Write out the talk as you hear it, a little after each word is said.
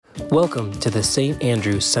Welcome to the St.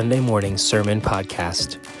 Andrew Sunday Morning Sermon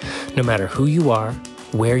Podcast. No matter who you are,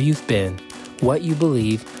 where you've been, what you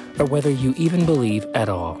believe, or whether you even believe at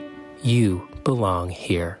all, you belong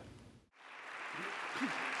here.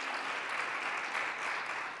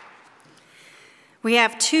 We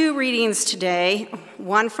have two readings today,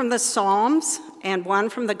 one from the Psalms and one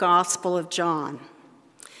from the Gospel of John.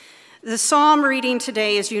 The psalm reading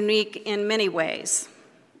today is unique in many ways.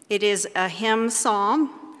 It is a hymn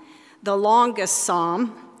psalm, the longest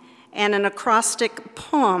psalm, and an acrostic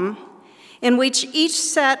poem in which each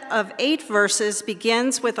set of 8 verses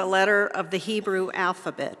begins with a letter of the Hebrew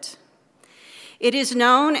alphabet. It is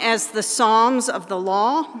known as the Psalms of the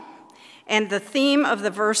Law, and the theme of the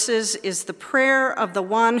verses is the prayer of the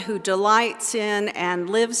one who delights in and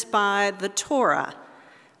lives by the Torah,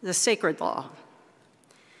 the sacred law.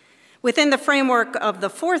 Within the framework of the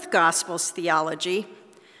fourth Gospel's theology,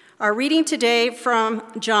 our reading today from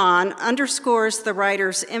John underscores the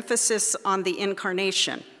writer's emphasis on the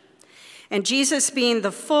incarnation, and Jesus being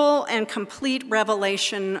the full and complete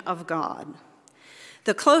revelation of God.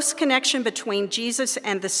 The close connection between Jesus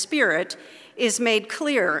and the Spirit is made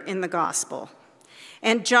clear in the gospel.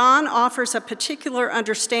 And John offers a particular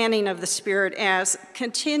understanding of the Spirit as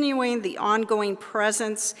continuing the ongoing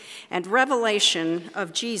presence and revelation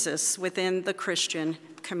of Jesus within the Christian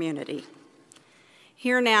community.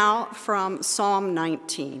 Hear now from Psalm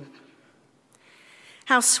 19.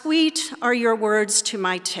 How sweet are your words to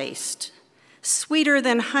my taste, sweeter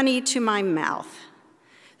than honey to my mouth.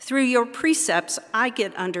 Through your precepts I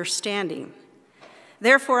get understanding.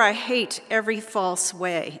 Therefore I hate every false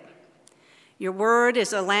way. Your word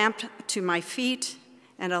is a lamp to my feet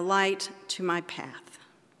and a light to my path.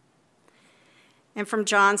 And from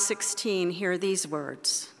John 16, hear these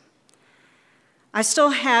words. I still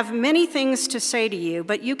have many things to say to you,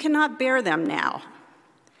 but you cannot bear them now.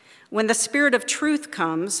 When the Spirit of truth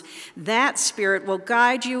comes, that Spirit will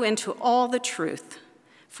guide you into all the truth.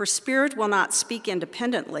 For Spirit will not speak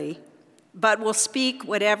independently, but will speak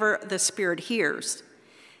whatever the Spirit hears,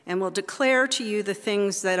 and will declare to you the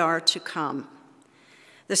things that are to come.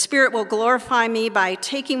 The Spirit will glorify me by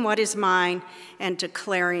taking what is mine and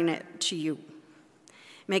declaring it to you.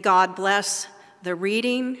 May God bless the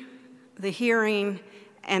reading, the hearing,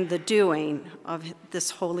 and the doing of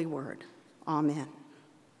this holy word. Amen.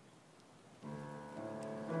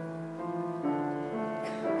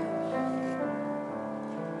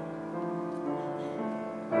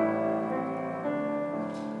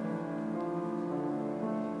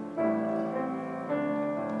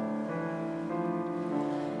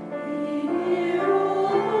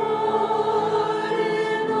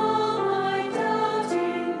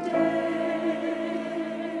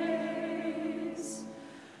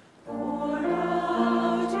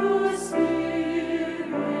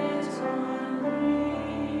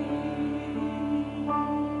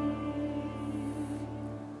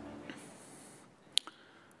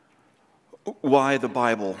 Why the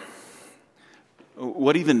Bible?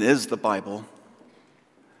 What even is the Bible?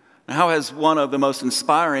 How has one of the most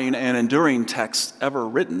inspiring and enduring texts ever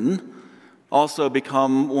written also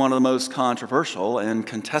become one of the most controversial and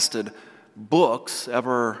contested books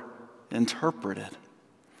ever interpreted?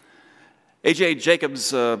 A.J.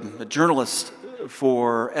 Jacobs, a journalist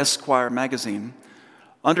for Esquire magazine,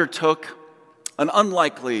 undertook an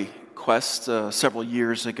unlikely quest several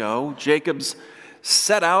years ago. Jacobs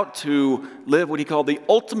set out to live what he called the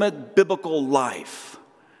ultimate biblical life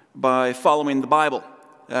by following the Bible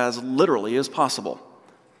as literally as possible,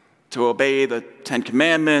 to obey the 10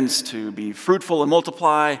 Commandments, to be fruitful and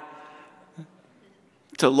multiply,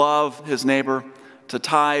 to love his neighbor, to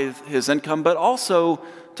tithe his income, but also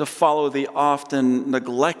to follow the often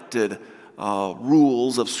neglected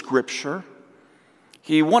rules of Scripture.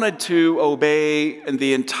 He wanted to obey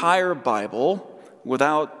the entire Bible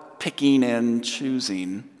without picking and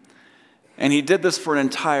choosing. And he did this for an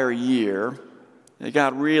entire year. It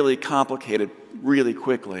got really complicated really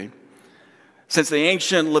quickly. Since the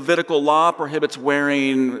ancient Levitical law prohibits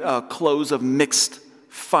wearing clothes of mixed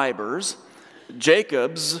fibers,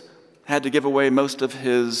 Jacobs had to give away most of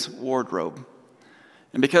his wardrobe.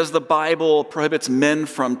 And because the Bible prohibits men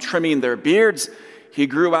from trimming their beards, he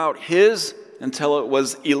grew out his until it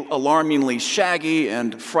was alarmingly shaggy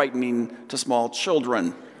and frightening to small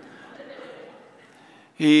children.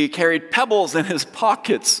 He carried pebbles in his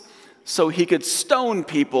pockets so he could stone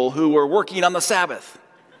people who were working on the Sabbath.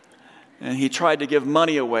 And he tried to give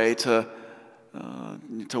money away to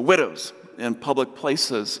widows in public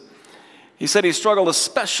places. He said he struggled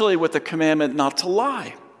especially with the commandment not to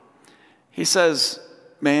lie. He says,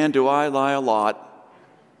 "Man, do I lie a lot,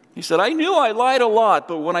 He said, I knew I lied a lot,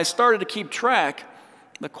 but when I started to keep track,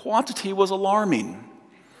 the quantity was alarming.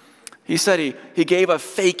 He said he gave a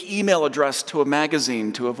fake email address to a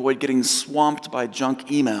magazine to avoid getting swamped by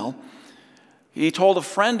junk email. He told a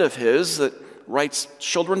friend of his that writes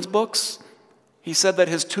children's books, he said that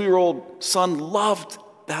his 2-year-old son loved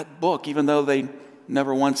that book, even though they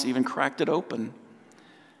never once even cracked it open.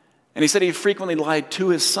 And he said he frequently lied to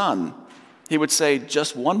his son. He would say,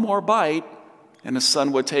 just one more bite, and his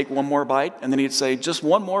son would take one more bite, and then he'd say, just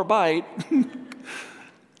one more bite.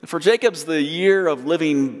 For Jacobs, the year of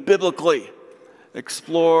living biblically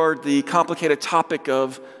explored the complicated topic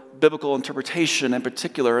of biblical interpretation, in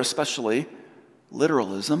particular, especially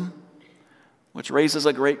literalism, which raises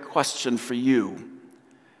a great question for you.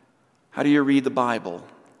 How do you read the Bible?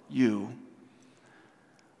 You.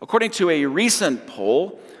 According to a recent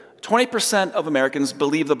poll, 20% of Americans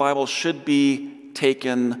believe the Bible should be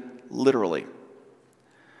taken literally.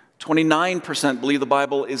 29% believe the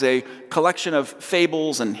Bible is a collection of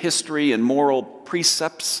fables and history and moral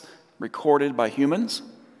precepts recorded by humans.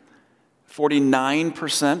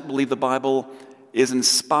 49% believe the Bible is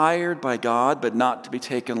inspired by God, but not to be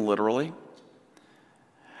taken literally.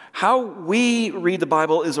 How we read the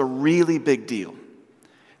Bible is a really big deal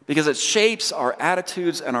because it shapes our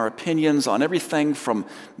attitudes and our opinions on everything from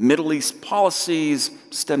Middle East policies,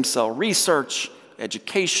 stem cell research,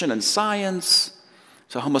 education and science,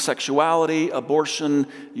 to homosexuality, abortion,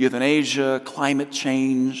 euthanasia, climate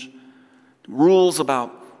change, rules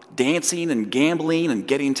about dancing and gambling and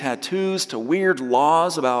getting tattoos, to weird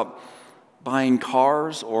laws about buying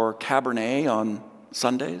cars or Cabernet on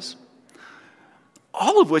Sundays.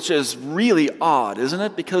 All of which is really odd, isn't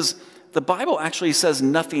it? Because the Bible actually says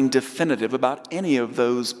nothing definitive about any of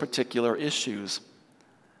those particular issues.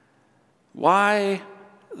 Why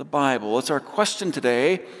the Bible? It's our question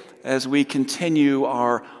today as we continue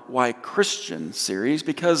our Why Christian series,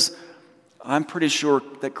 because I'm pretty sure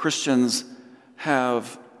that Christians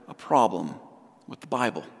have a problem with the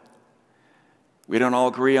Bible. We don't all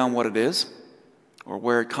agree on what it is, or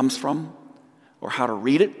where it comes from, or how to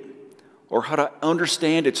read it, or how to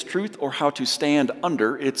understand its truth, or how to stand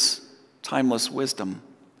under its timeless wisdom.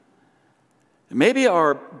 Maybe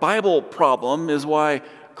our Bible problem is why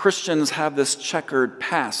Christians have this checkered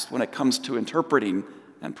past when it comes to interpreting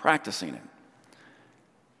and practicing it.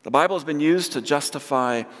 The Bible has been used to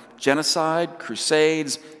justify genocide,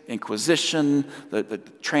 crusades, inquisition, the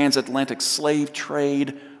transatlantic slave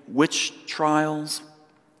trade, witch trials.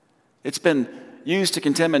 It's been used to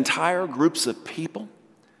condemn entire groups of people,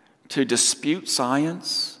 to dispute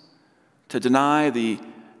science, to deny the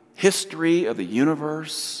history of the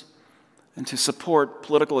universe, and to support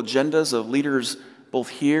political agendas of leaders both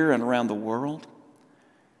here and around the world.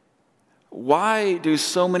 Why do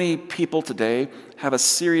so many people today have a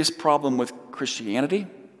serious problem with Christianity?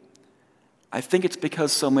 I think it's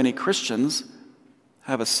because so many Christians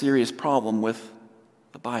have a serious problem with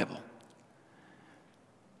the Bible.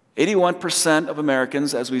 81% of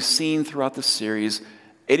Americans, as we've seen throughout this series,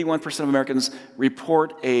 81% of Americans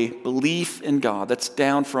report a belief in God. That's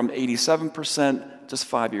down from 87% just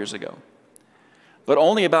 5 years ago. But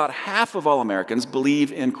only about half of all Americans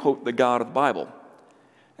believe in, quote, the God of the Bible.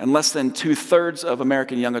 And less than 2/3 of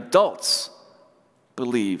American young adults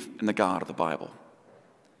believe in the God of the Bible.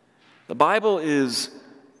 The Bible is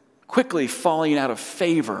quickly falling out of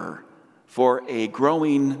favor for a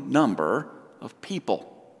growing number of people.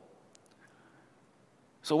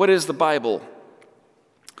 So what is the Bible?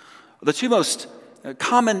 The two most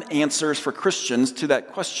common answers for Christians to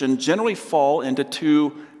that question generally fall into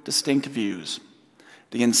two distinct views: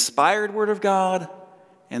 the inspired Word of God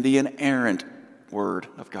and the inerrant Word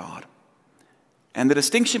of God. And the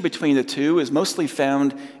distinction between the two is mostly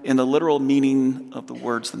found in the literal meaning of the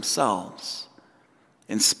words themselves.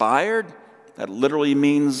 Inspired, that literally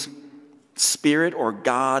means spirit or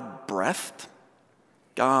God breathed,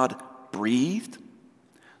 God breathed.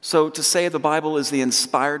 So to say the Bible is the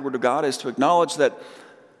inspired Word of God is to acknowledge that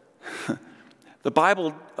the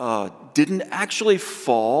Bible didn't actually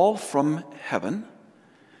fall from heaven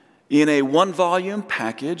in a one-volume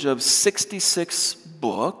package of 66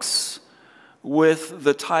 books with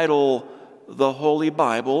the title, The Holy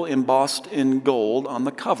Bible, embossed in gold on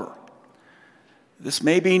the cover. This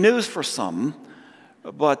may be news for some,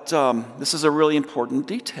 but this is a really important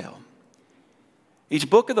detail. Each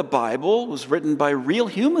book of the Bible was written by real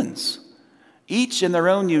humans, each in their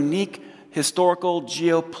own unique historical,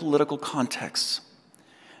 geopolitical contexts.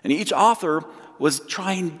 And each author was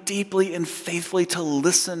trying deeply and faithfully to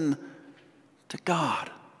listen to God.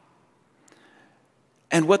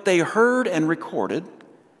 And what they heard and recorded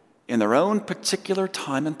in their own particular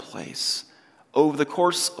time and place, over the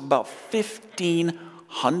course of about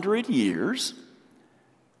 1,500 years,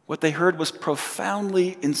 what they heard was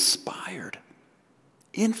profoundly inspired,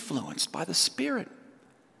 influenced by the Spirit,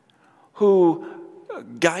 who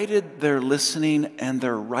guided their listening and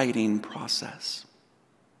their writing process.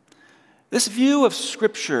 This view of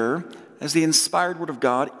Scripture as the inspired Word of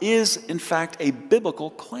God is, in fact, a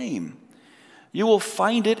biblical claim. You will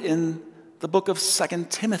find it in the book of 2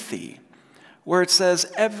 Timothy, where it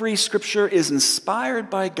says, every Scripture is inspired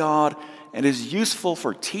by God and is useful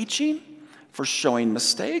for teaching, for showing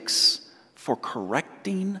mistakes, for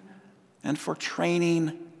correcting, and for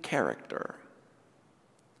training character.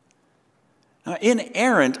 Now,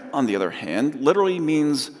 inerrant, on the other hand, literally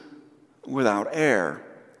means without error.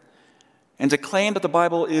 And to claim that the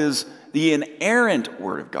Bible is the inerrant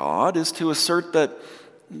Word of God is to assert that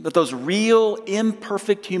those real,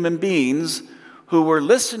 imperfect human beings who were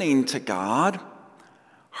listening to God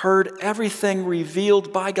heard everything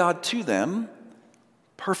revealed by God to them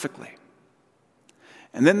perfectly.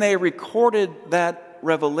 And then they recorded that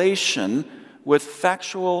revelation with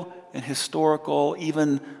factual and historical,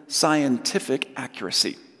 even scientific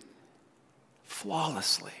accuracy,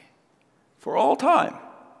 flawlessly, for all time,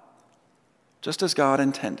 just as God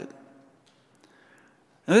intended.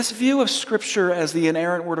 Now, this view of Scripture as the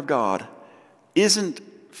inerrant Word of God isn't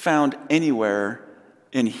found anywhere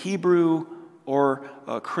in Hebrew or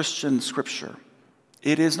Christian Scripture.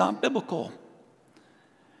 It is not biblical.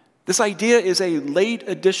 This idea is a late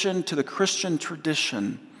addition to the Christian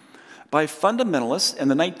tradition by fundamentalists in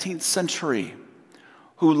the 19th century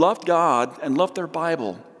who loved God and loved their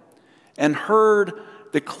Bible and heard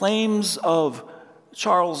the claims of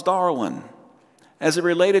Charles Darwin as it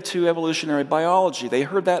related to evolutionary biology. They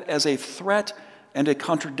heard that as a threat and a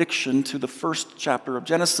contradiction to the first chapter of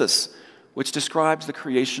Genesis, which describes the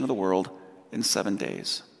creation of the world in 7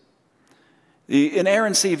 days. The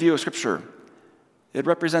inerrancy view of Scripture, it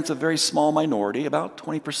represents a very small minority, about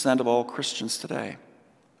 20% of all Christians today.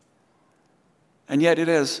 And yet it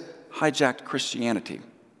has hijacked Christianity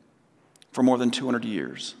for more than 200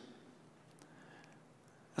 years.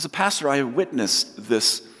 As a pastor, I have witnessed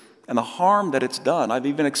this and the harm that it's done. I've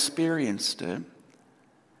even experienced it.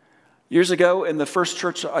 Years ago, in the first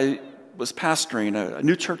church I was pastoring, a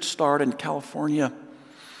new church started in California,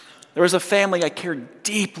 there was a family I cared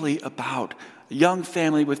deeply about, a young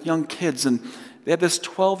family with young kids, and they had this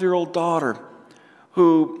 12-year-old daughter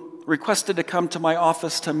who requested to come to my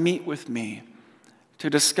office to meet with me to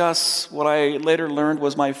discuss what I later learned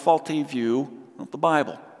was my faulty view of the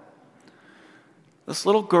Bible. This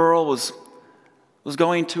little girl was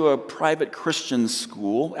going to a private Christian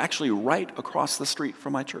school, actually right across the street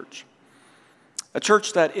from my church. A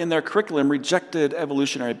church that in their curriculum rejected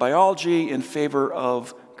evolutionary biology in favor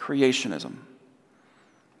of creationism.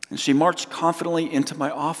 And she marched confidently into my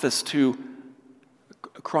office to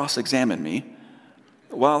cross-examine me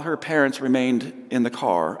while her parents remained in the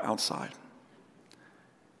car outside.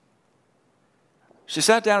 She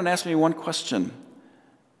sat down and asked me one question.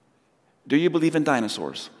 Do you believe in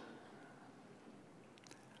dinosaurs?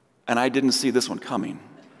 And I didn't see this one coming.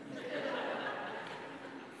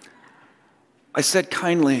 I said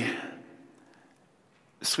kindly,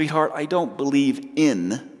 sweetheart, I don't believe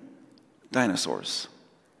in dinosaurs.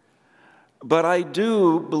 But I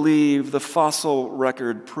do believe the fossil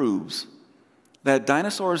record proves that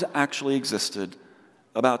dinosaurs actually existed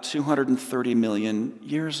about 230 million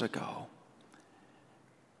years ago.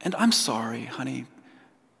 And I'm sorry, honey,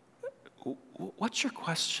 what's your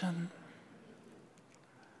question?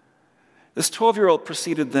 This 12-year-old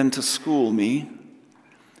proceeded then to school me,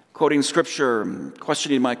 quoting Scripture,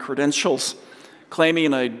 questioning my credentials,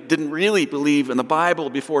 claiming I didn't really believe in the Bible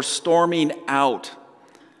before storming out,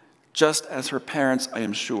 just as her parents, I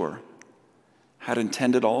am sure, had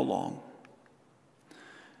intended all along.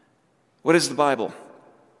 What is the Bible?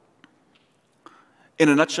 In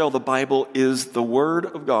a nutshell, the Bible is the Word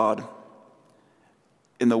of God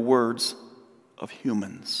in the words of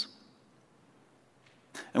humans.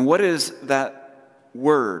 And what is that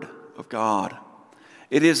Word of God?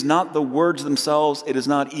 It is not the words themselves. It is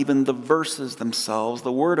not even the verses themselves.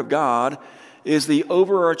 The Word of God is the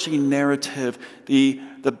overarching narrative, the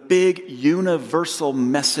big universal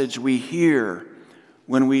message we hear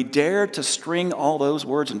when we dare to string all those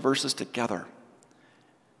words and verses together.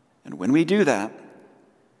 And when we do that,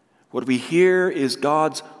 what we hear is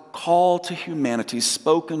God's call to humanity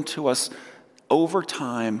spoken to us over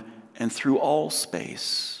time and through all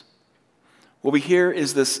space. What we hear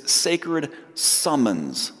is this sacred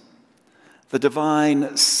summons, the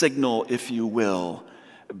divine signal, if you will,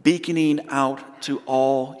 beaconing out to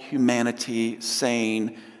all humanity,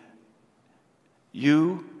 saying,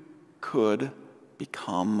 you could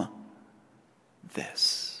become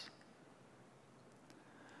this.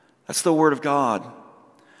 That's the Word of God.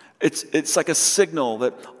 It's like a signal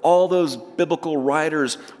that all those biblical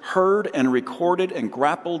writers heard and recorded and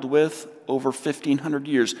grappled with over 1,500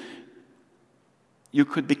 years. You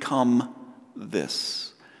could become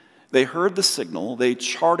this. They heard the signal, they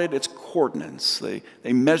charted its coordinates, they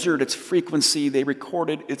measured its frequency, they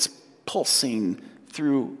recorded its pulsing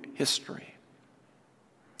through history.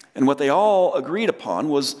 And what they all agreed upon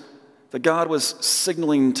was that God was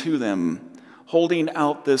signaling to them, holding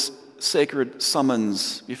out this sacred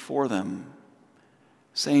summons before them,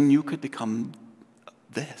 saying, you could become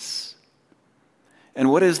this. And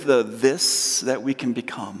what is the this that we can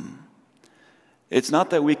become? It's not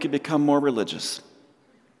that we can become more religious.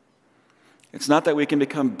 It's not that we can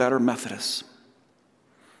become better Methodists.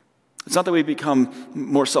 It's not that we become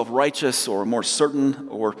more self-righteous or more certain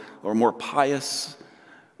or more pious.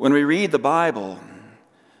 When we read the Bible,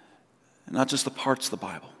 and not just the parts of the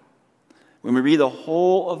Bible, when we read the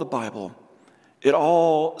whole of the Bible, it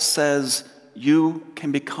all says you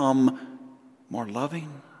can become more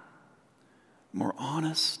loving, more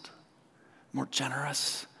honest, more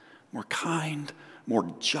generous, more kind,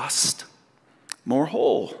 more just, more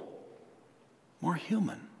whole, more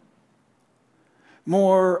human,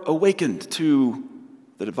 more awakened to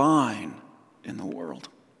the divine in the world.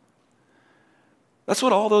 That's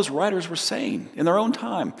what all those writers were saying in their own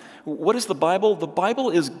time. What is the Bible? The Bible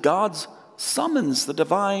is God's summons, the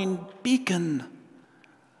divine beacon,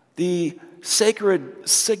 the sacred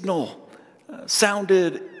signal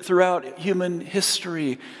sounded throughout human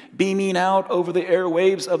history, beaming out over the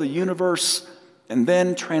airwaves of the universe and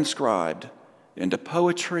then transcribed into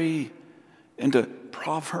poetry, into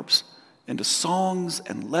proverbs, into songs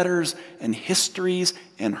and letters and histories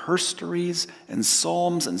and herstories and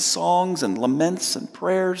psalms and songs and laments and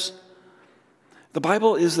prayers. The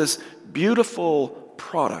Bible is this beautiful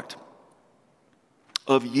product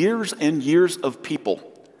of years and years of people,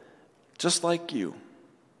 just like you,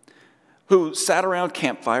 who sat around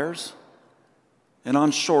campfires and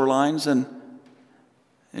on shorelines and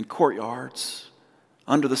in courtyards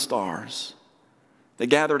under the stars. They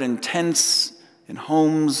gathered in tents, in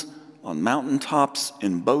homes, on mountaintops,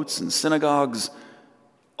 in boats and synagogues,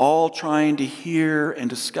 all trying to hear and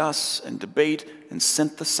discuss and debate and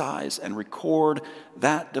synthesize and record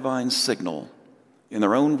that divine signal in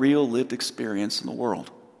their own real lived experience in the world.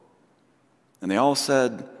 And they all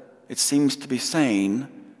said, it seems to be saying,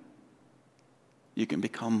 you can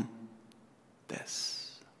become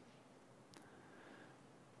this.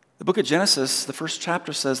 The book of Genesis, the first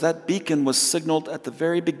chapter says that beacon was signaled at the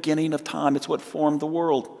very beginning of time. It's what formed the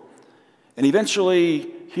world. And eventually,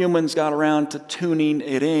 humans got around to tuning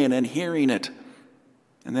it in and hearing it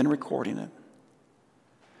and then recording it.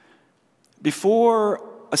 Before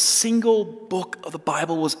a single book of the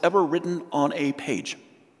Bible was ever written on a page,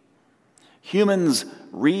 humans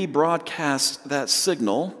rebroadcast that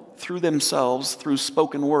signal through themselves, through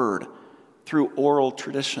spoken word, through oral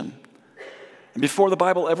tradition. And before the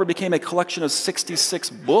Bible ever became a collection of 66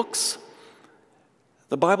 books,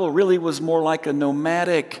 the Bible really was more like a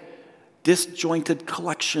nomadic, disjointed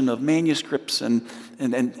collection of manuscripts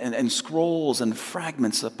and scrolls and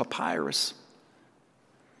fragments of papyrus.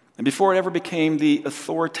 And before it ever became the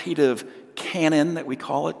authoritative canon that we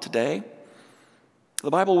call it today,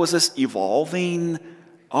 the Bible was this evolving,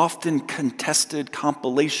 often contested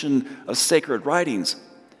compilation of sacred writings,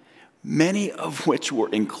 many of which were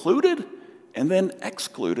included and then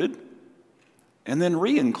excluded and then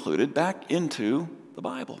re-included back into the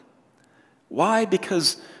Bible. Why?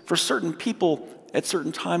 Because for certain people, at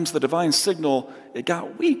certain times, the divine signal, it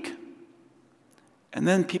got weak. And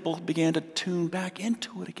then people began to tune back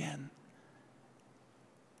into it again.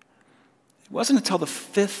 It wasn't until the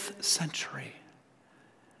 5th century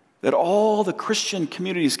that all the Christian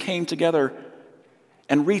communities came together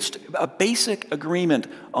and reached a basic agreement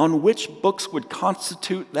on which books would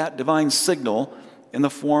constitute that divine signal in the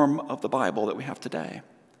form of the Bible that we have today.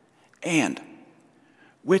 And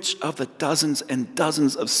which of the dozens and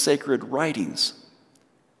dozens of sacred writings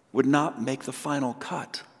would not make the final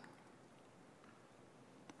cut.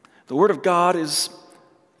 The Word of God is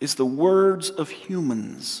the words of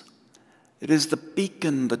humans. It is the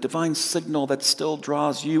beacon, the divine signal that still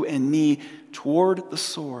draws you and me toward the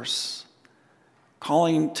source,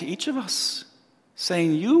 calling to each of us,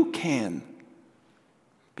 saying, you can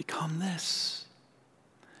become this.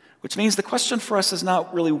 Which means the question for us is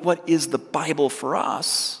not really what is the Bible for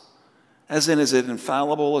us. As in, is it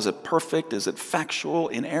infallible? Is it perfect? Is it factual,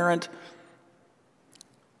 inerrant?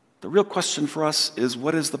 The real question for us is,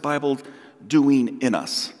 what is the Bible doing in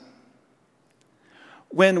us?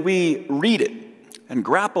 When we read it and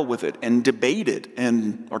grapple with it and debate it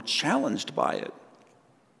and are challenged by it,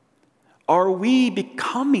 are we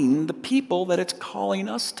becoming the people that it's calling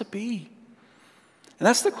us to be? And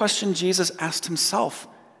that's the question Jesus asked himself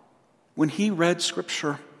when he read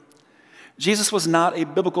Scripture. Jesus was not a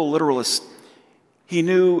biblical literalist. He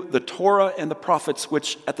knew the Torah and the prophets,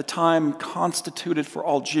 which at the time constituted for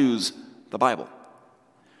all Jews the Bible.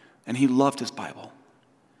 And he loved his Bible.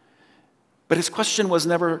 But his question was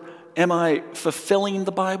never, am I fulfilling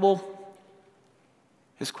the Bible?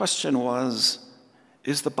 His question was,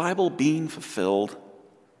 is the Bible being fulfilled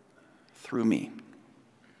through me?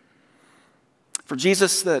 For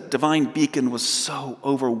Jesus, the divine beacon was so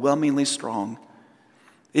overwhelmingly strong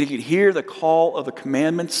that he could hear the call of the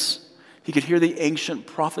commandments. He could hear the ancient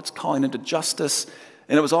prophets calling into justice.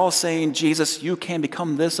 And it was all saying, Jesus, you can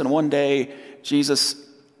become this. And one day, Jesus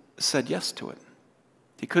said yes to it.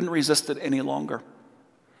 He couldn't resist it any longer.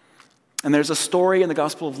 And there's a story in the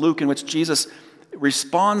Gospel of Luke in which Jesus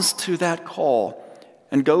responds to that call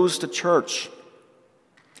and goes to church.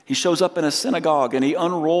 He shows up in a synagogue and he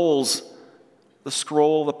unrolls the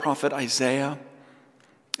scroll of the prophet Isaiah.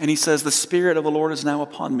 And he says, the Spirit of the Lord is now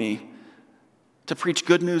upon me to preach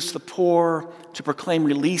good news to the poor, to proclaim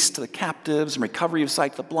release to the captives and recovery of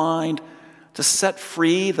sight to the blind, to set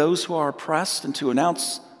free those who are oppressed, and to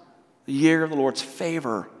announce the year of the Lord's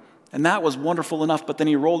favor. And that was wonderful enough, but then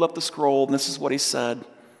he rolled up the scroll, and this is what he said.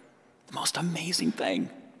 The most amazing thing.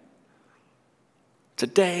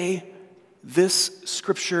 Today, this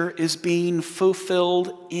scripture is being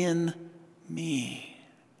fulfilled in me.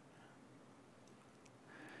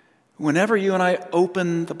 Whenever you and I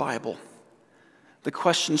open the Bible, the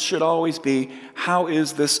question should always be, how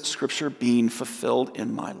is this scripture being fulfilled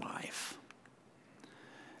in my life?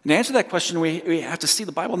 And to answer that question, we have to see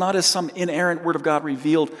the Bible not as some inerrant word of God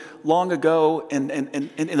revealed long ago and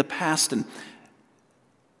in the past and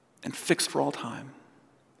fixed for all time.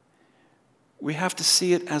 We have to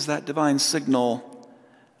see it as that divine signal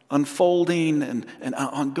unfolding and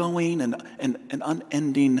ongoing and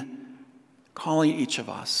unending, calling each of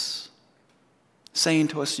us, saying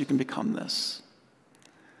to us, you can become this.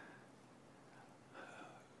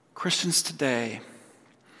 Christians today,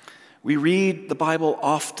 we read the Bible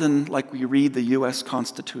often like we read the U.S.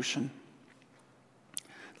 Constitution.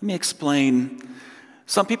 Let me explain.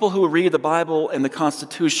 Some people who read the Bible and the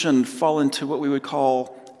Constitution fall into what we would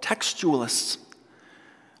call textualists.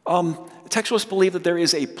 Textualists believe that there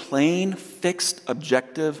is a plain, fixed,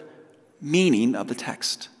 objective meaning of the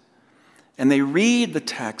text. And they read the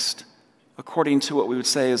text according to what we would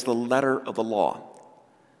say is the letter of the law.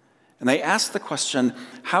 And they ask the question,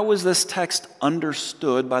 how was this text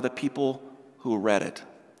understood by the people who read it?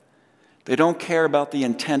 They don't care about the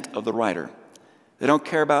intent of the writer. They don't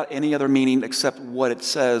care about any other meaning except what it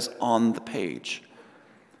says on the page.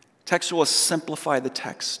 Textualists simplify the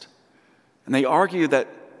text. And they argue that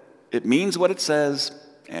it means what it says,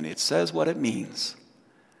 and it says what it means.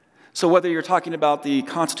 So whether you're talking about the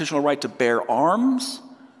constitutional right to bear arms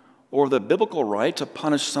or the biblical right to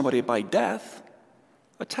punish somebody by death,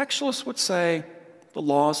 a textualist would say, the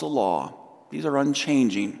law is the law. These are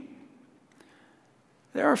unchanging.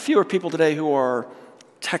 There are fewer people today who are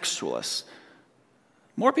textualists.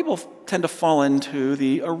 More people tend to fall into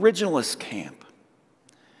the originalist camp.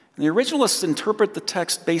 And the originalists interpret the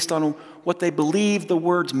text based on what they believe the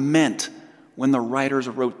words meant when the writers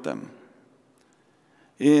wrote them.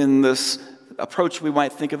 In this approach, we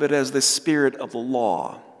might think of it as the spirit of the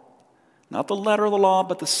law. Not the letter of the law,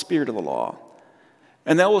 but the spirit of the law.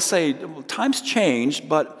 And they will say, well, times change,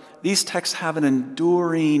 but these texts have an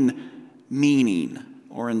enduring meaning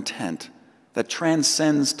or intent that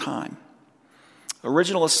transcends time.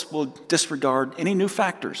 Originalists will disregard any new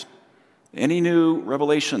factors, any new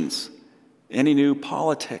revelations, any new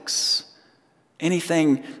politics,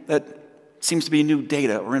 anything that seems to be new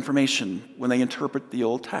data or information when they interpret the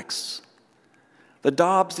old texts. The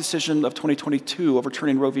Dobbs decision of 2022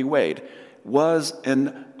 overturning Roe v. Wade was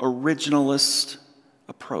an originalist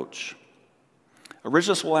approach.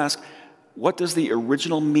 Originalists will ask, what does the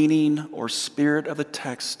original meaning or spirit of the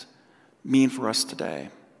text mean for us today?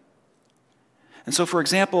 And so, for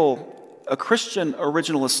example, a Christian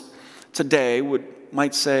originalist today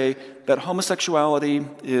might say that homosexuality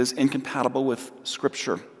is incompatible with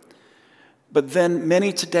Scripture. But then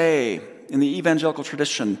many today in the evangelical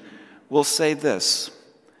tradition will say this: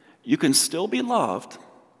 you can still be loved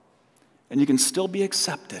and you can still be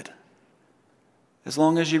accepted, as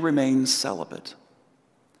long as you remain celibate.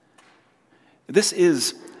 This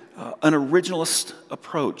is an originalist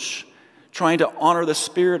approach, trying to honor the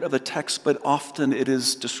spirit of the text, but often it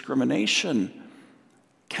is discrimination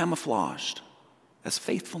camouflaged as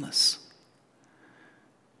faithfulness.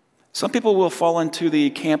 Some people will fall into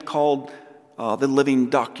the camp called the living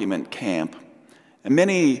document camp. And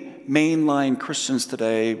many mainline Christians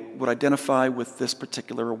today would identify with this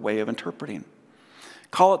particular way of interpreting.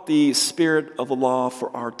 Call it the spirit of the law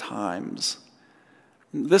for our times.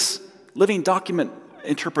 This living document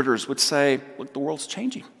interpreters would say, look, the world's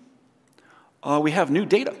changing. We have new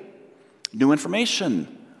data, new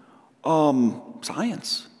information,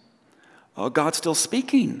 science. God's still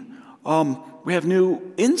speaking. We have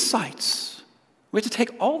new insights. We have to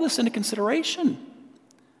take all this into consideration.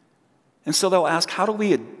 And so they'll ask, how do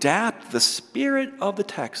we adapt the spirit of the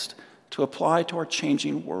text to apply to our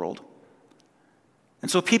changing world?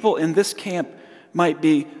 And so people in this camp might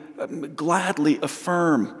be gladly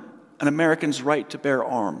affirm an American's right to bear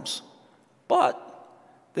arms. But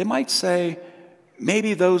they might say,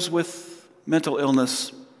 maybe those with mental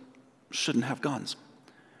illness shouldn't have guns.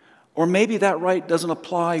 Or maybe that right doesn't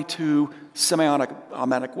apply to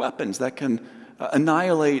semi-automatic weapons that can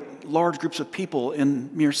annihilate large groups of people in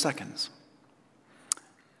mere seconds.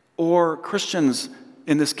 Or Christians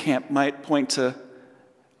in this camp might point to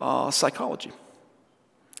psychology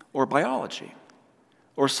or biology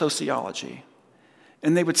or sociology.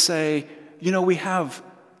 And they would say, you know, we have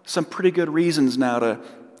some pretty good reasons now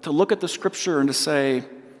to look at the scripture and to say,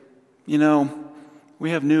 you know, we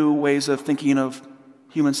have new ways of thinking of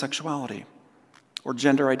human sexuality or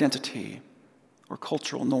gender identity or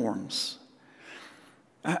cultural norms.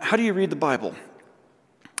 How do you read the Bible?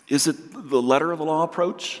 Is it the letter of the law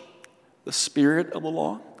approach, the spirit of the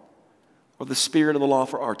law, or the spirit of the law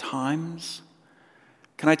for our times?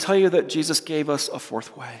 Can I tell you that Jesus gave us a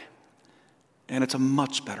fourth way, and it's a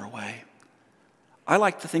much better way. I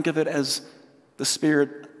like to think of it as the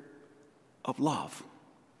spirit of love.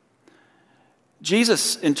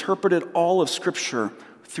 Jesus interpreted all of Scripture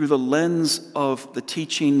through the lens of the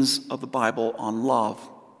teachings of the Bible on love.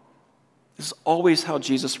 This is always how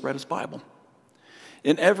Jesus read his Bible.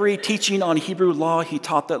 In every teaching on Hebrew law, he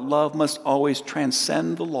taught that love must always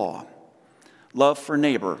transcend the law. Love for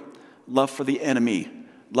neighbor, love for the enemy,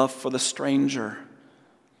 love for the stranger,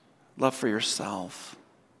 love for yourself,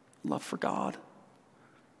 love for God.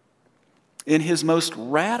 In his most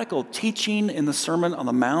radical teaching in the Sermon on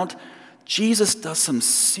the Mount, Jesus does some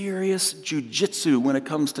serious jujitsu when it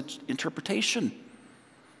comes to interpretation.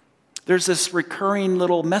 There's this recurring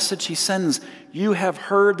little message he sends. You have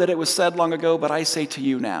heard that it was said long ago, but I say to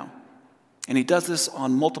you now. And he does this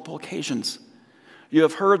on multiple occasions. You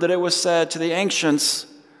have heard that it was said to the ancients,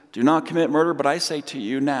 do not commit murder, but I say to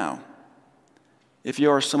you now. If you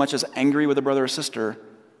are so much as angry with a brother or sister,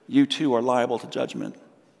 you too are liable to judgment.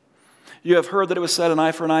 You have heard that it was said, an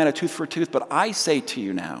eye for an eye and a tooth for a tooth, but I say to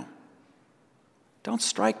you now, don't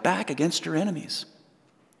strike back against your enemies.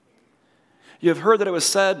 You have heard that it was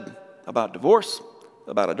said about divorce,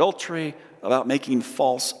 about adultery, about making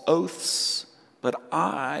false oaths, but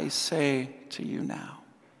I say to you now.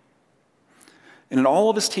 And in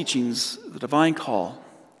all of his teachings, the divine call,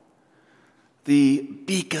 the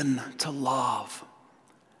beacon to love,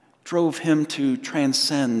 drove him to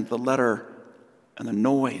transcend the letter and the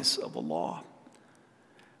noise of the law.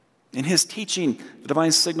 In his teaching, the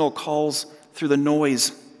divine signal calls through the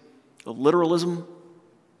noise of literalism,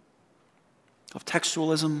 of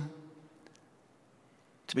textualism,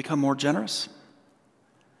 to become more generous,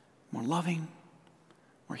 more loving,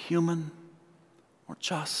 more human, more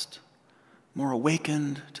just, more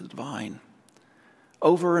awakened to the divine.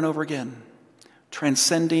 Over and over again,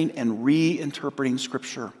 transcending and reinterpreting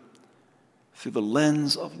Scripture through the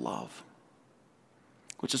lens of love.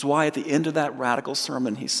 Which is why at the end of that radical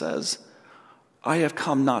sermon he says, I have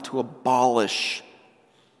come not to abolish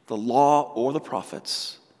the law or the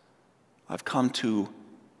prophets. I've come to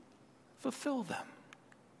fulfill them.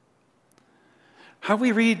 How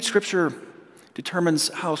we read Scripture determines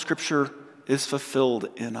how Scripture is fulfilled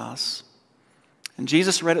in us. And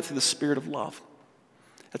Jesus read it through the spirit of love.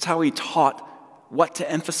 That's how he taught what to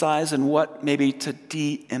emphasize and what maybe to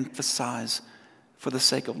de-emphasize for the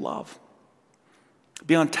sake of love.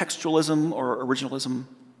 Beyond textualism or originalism,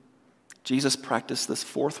 Jesus practiced this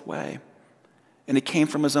fourth way. And it came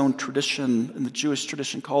from his own tradition, in the Jewish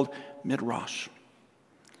tradition called Midrash.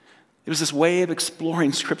 It was this way of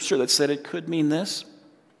exploring Scripture that said it could mean this,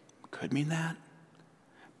 could mean that.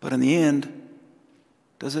 But in the end,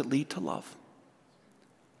 does it lead to love?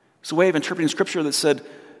 It's a way of interpreting Scripture that said,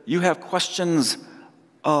 you have questions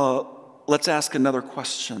let's ask another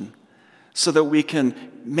question so that we can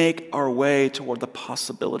make our way toward the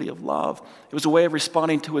possibility of love. It was a way of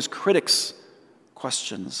responding to his critics'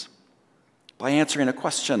 questions by answering a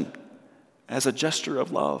question as a gesture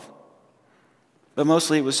of love. But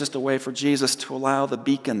mostly it was just a way for Jesus to allow the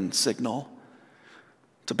beacon signal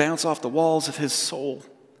to bounce off the walls of his soul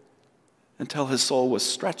until his soul was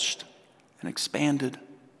stretched and expanded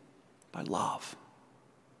by love.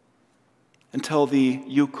 Until the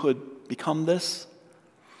 "you could become this"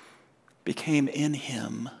 became in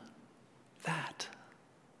him that.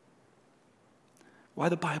 Why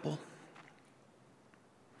the Bible?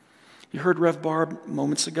 You heard Rev Barb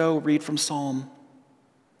moments ago read from Psalm.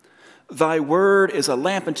 Thy word is a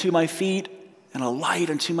lamp unto my feet and a light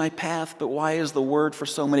unto my path. But why is the word for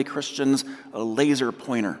so many Christians a laser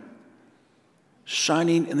pointer,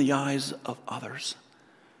 shining in the eyes of others?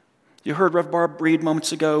 You heard Rev Barb read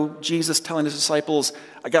moments ago, Jesus telling his disciples,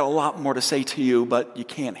 I got a lot more to say to you, but you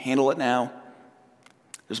can't handle it now.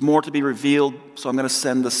 There's more to be revealed, so I'm going to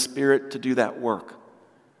send the Spirit to do that work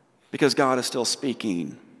because God is still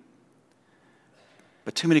speaking.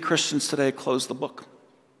 But too many Christians today close the book.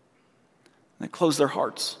 And they close their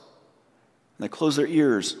hearts. And they close their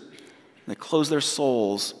ears. And they close their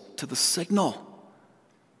souls to the signal,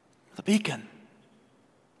 the beacon,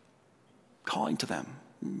 calling to them.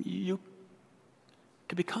 You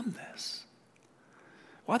could become this.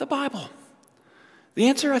 Why the Bible? The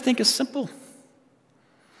answer, I think, is simple.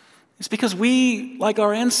 It's because we, like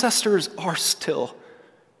our ancestors, are still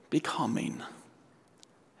becoming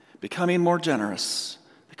more generous,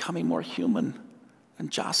 becoming more human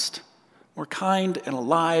and just, more kind and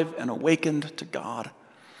alive and awakened to God.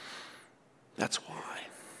 That's why.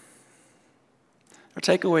 Our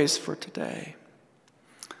takeaways for today.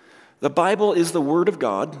 The Bible is the Word of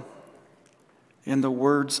God in the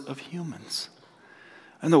words of humans.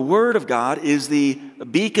 And the Word of God is the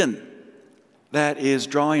beacon that is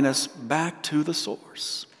drawing us back to the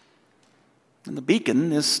source. And the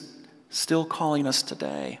beacon is still calling us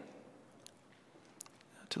today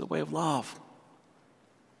to the way of love.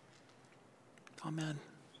 Amen.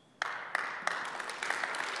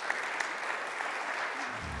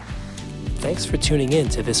 Thanks for tuning in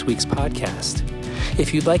to this week's podcast.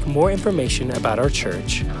 If you'd like more information about our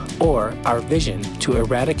church or our vision to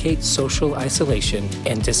eradicate social isolation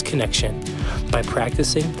and disconnection by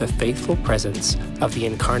practicing the faithful presence of the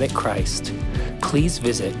incarnate Christ, please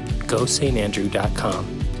visit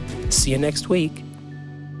gosaintandrew.com. See you next week.